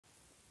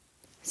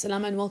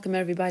Salam and welcome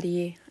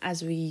everybody.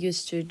 As we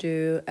used to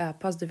do,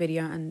 pause the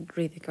video and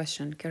read the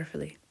question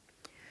carefully.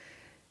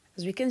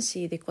 As we can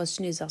see, the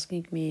question is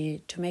asking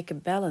me to make a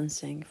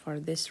balancing for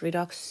this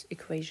redox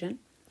equation.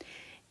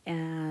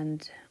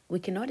 And we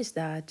can notice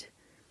that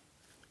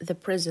the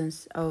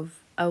presence of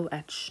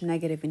OH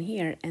negative in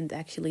here, and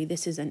actually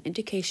this is an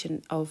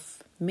indication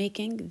of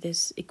making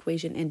this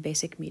equation in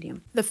basic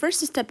medium. The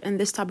first step in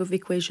this type of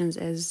equations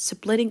is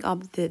splitting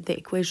up the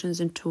equations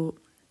into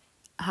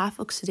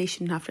half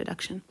oxidation, half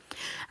reduction.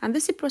 And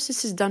this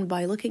process is done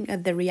by looking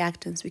at the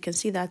reactants. We can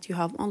see that you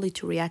have only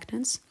two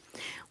reactants,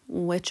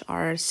 which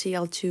are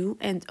Cl2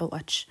 and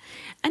OH.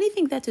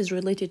 Anything that is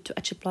related to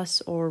H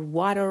plus or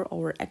water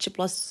or H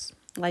plus,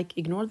 like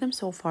ignore them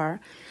so far.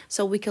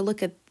 So we can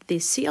look at the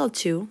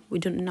Cl2. We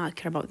do not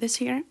care about this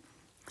here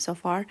so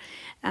far.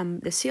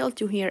 The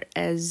Cl2 here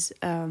is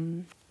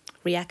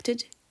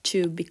reacted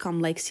to become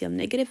like Cl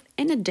negative,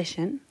 in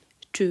addition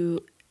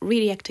to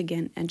react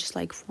again and just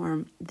like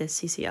form the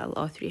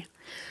CClO3.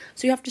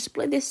 So you have to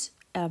split this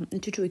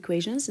into two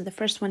equations. The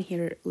first one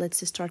here,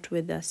 let's start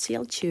with the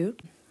Cl2,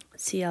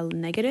 Cl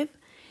negative,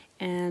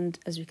 and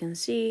as we can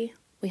see,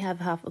 we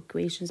have half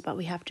equations, but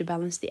we have to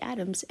balance the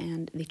atoms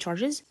and the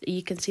charges.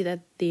 You can see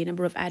that the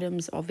number of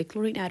atoms of the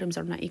chlorine atoms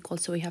are not equal,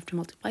 so we have to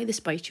multiply this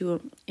by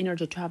 2 in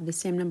order to have the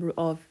same number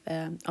of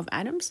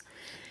atoms.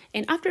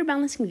 And after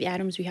balancing the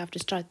atoms, we have to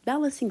start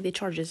balancing the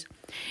charges.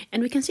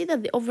 And we can see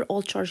that the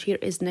overall charge here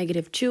is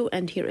 -2,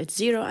 and here it's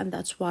 0, and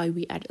that's why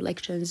we add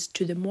electrons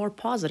to the more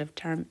positive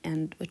term,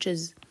 and which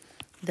is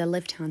the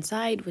left-hand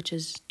side, which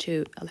is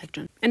 2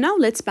 electrons. And now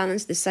let's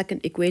balance the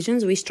second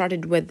equations. We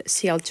started with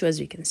Cl2,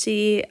 as you can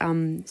see.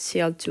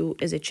 Cl2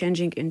 is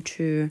changing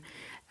into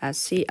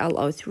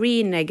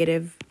ClO3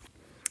 negative,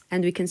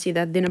 and we can see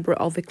that the number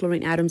of the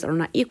chlorine atoms are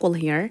not equal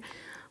here.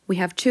 We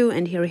have 2,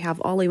 and here we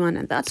have only 1,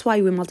 and that's why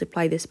we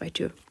multiply this by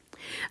 2.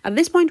 At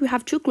this point, we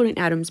have 2 chlorine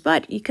atoms,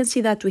 but you can see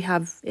that we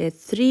have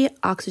 3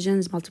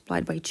 oxygens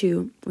multiplied by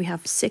 2. We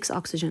have 6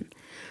 oxygen.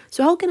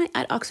 So how can I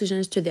add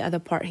oxygens to the other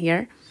part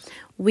here?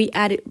 We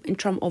add it in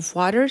terms of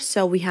water,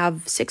 so we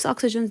have 6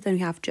 oxygens, then we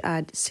have to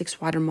add 6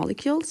 water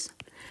molecules.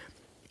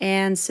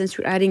 And since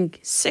we're adding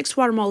 6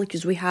 water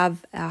molecules, we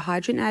have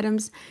hydrogen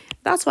atoms.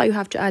 That's why you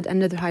have to add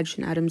another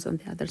hydrogen atoms on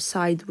the other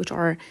side, which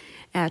are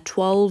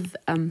 12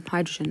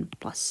 hydrogen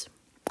plus.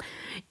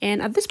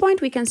 And at this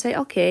point, we can say,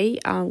 okay,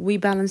 we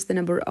balance the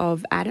number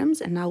of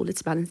atoms, and now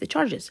let's balance the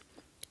charges.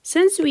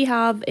 Since we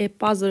have a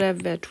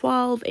positive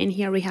 12, and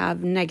here we have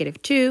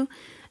 -2,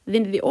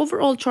 then the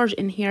overall charge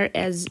in here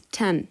is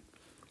 10.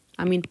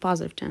 I mean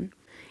positive 10.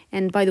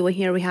 And by the way,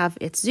 here we have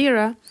it's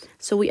 0.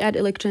 So we add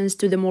electrons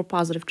to the more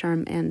positive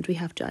term, and we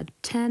have to add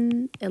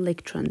 10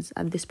 electrons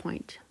at this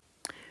point.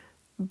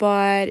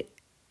 But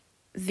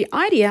the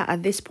idea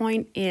at this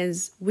point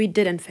is we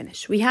didn't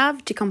finish. We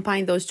have to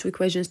combine those two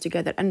equations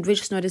together, and we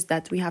just noticed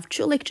that we have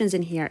 2 electrons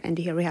in here, and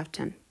here we have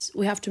 10.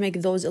 We have to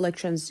make those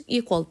electrons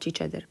equal to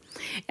each other.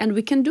 And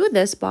we can do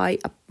this by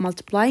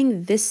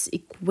multiplying this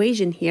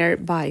equation here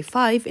by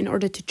 5 in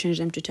order to change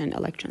them to 10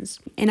 electrons.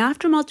 And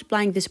after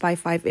multiplying this by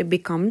 5, it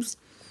becomes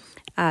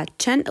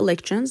 10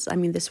 electrons. I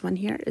mean, this one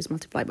here is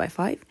multiplied by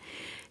 5.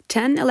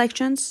 10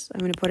 electrons, I'm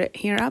going to put it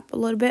here up a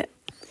little bit.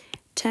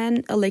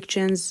 10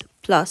 electrons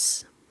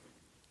plus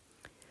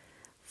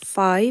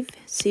 5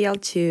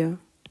 Cl2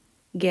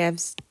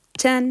 gives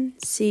 10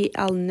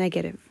 Cl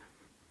negative.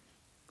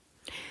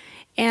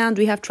 And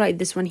we have tried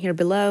this one here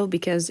below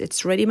because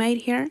it's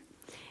ready-made here.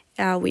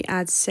 We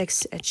add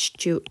 6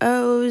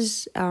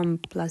 H2Os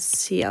plus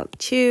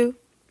Cl2.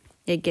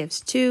 It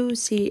gives 2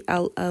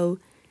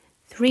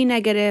 ClO3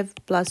 negative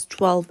plus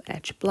 12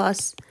 H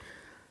plus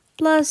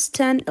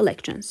 10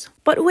 electrons.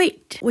 But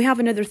wait, we have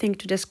another thing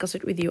to discuss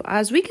it with you.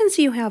 As we can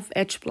see, you have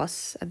H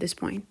plus at this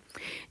point.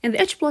 And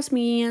the H plus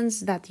means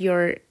that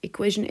your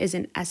equation is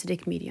an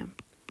acidic medium.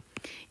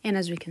 And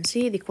as we can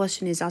see, the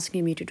question is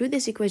asking me to do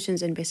these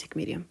equations in basic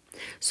medium.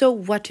 So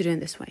what to do in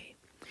this way?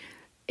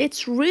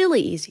 It's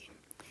really easy.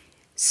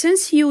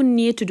 Since you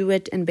need to do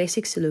it in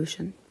basic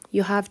solution,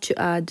 you have to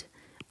add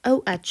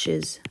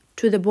OHs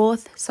to the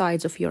both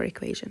sides of your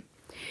equation.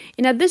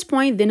 And at this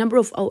point, the number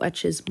of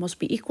OHs must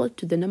be equal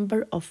to the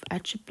number of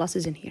H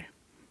pluses in here.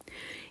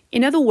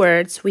 In other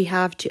words, we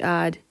have to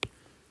add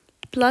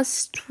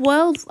plus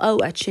 12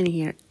 OH in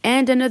here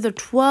and another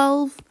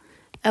 12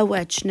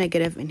 OH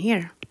negative in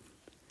here.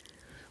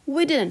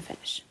 We didn't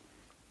finish.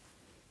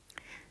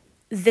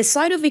 The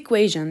side of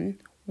equation,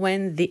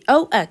 when the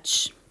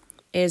OH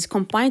is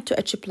combined to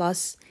H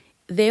plus,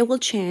 they will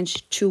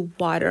change to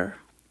water.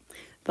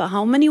 But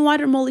how many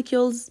water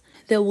molecules?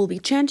 They will be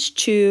changed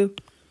to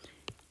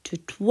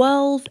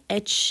 12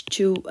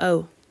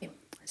 H2O.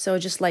 So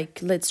just like,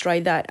 let's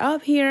write that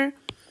up here.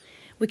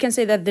 We can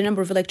say that the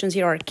number of electrons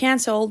here are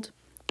cancelled.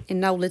 And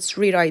now let's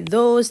rewrite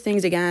those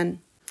things again.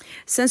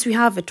 Since we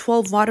have a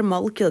 12 water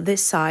molecule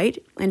this side,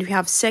 and we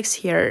have 6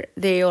 here,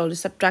 they are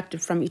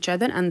subtracted from each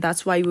other, and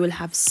that's why we will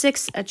have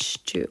 6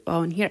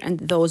 H2O in here, and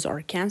those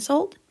are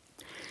cancelled.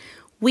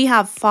 We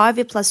have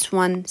 5 plus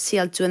 1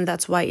 Cl2, and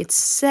that's why it's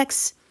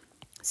 6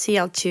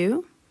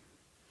 Cl2.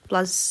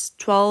 plus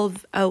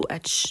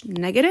 12OH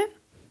negative.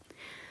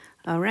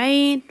 All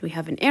right, we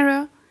have an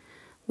error.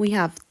 We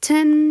have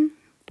 10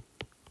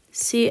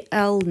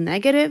 Cl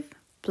negative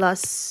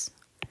plus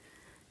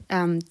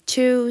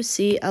 2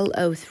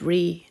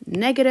 ClO3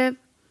 negative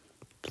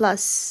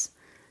plus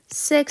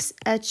 6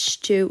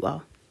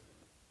 H2O.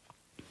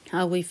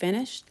 Are we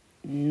finished?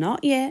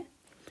 Not yet.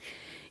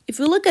 If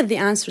we look at the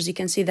answers, you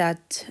can see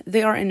that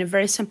they are in a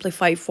very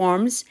simplified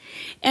forms.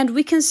 And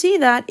we can see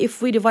that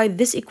if we divide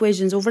these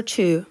equations over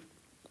 2,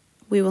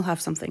 we will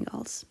have something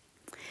else.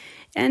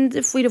 And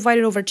if we divide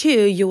it over 2,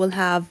 you will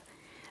have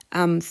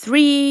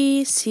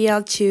 3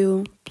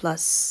 Cl2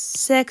 plus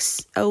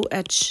 6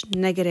 OH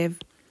negative.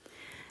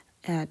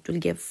 It will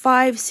give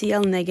 5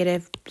 Cl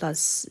negative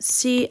plus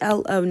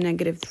ClO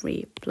negative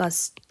 3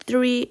 plus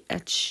 3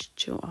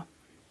 H2O.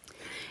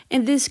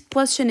 And this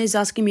question is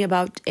asking me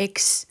about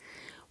X,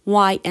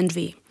 Y, and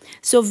V.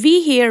 So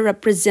V here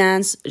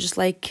represents, just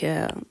like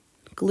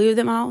glue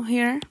them out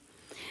here.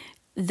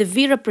 The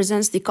V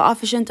represents the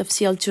coefficient of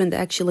Cl2, and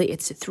actually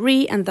it's a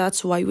 3, and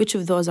that's why which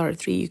of those are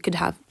 3? You could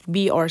have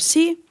B or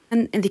C.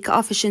 And the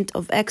coefficient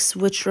of X,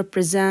 which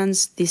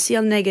represents the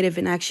Cl negative,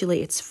 and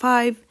actually it's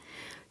 5.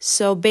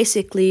 So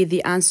basically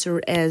the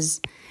answer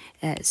is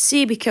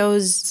C,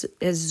 because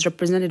is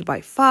represented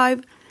by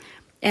 5,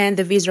 and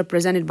the V is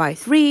represented by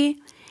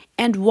 3,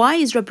 and Y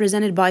is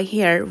represented by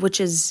here, which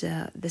is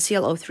the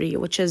ClO3,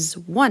 which is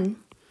 1,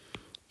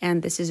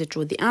 and this is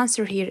true. The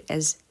answer here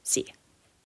is C.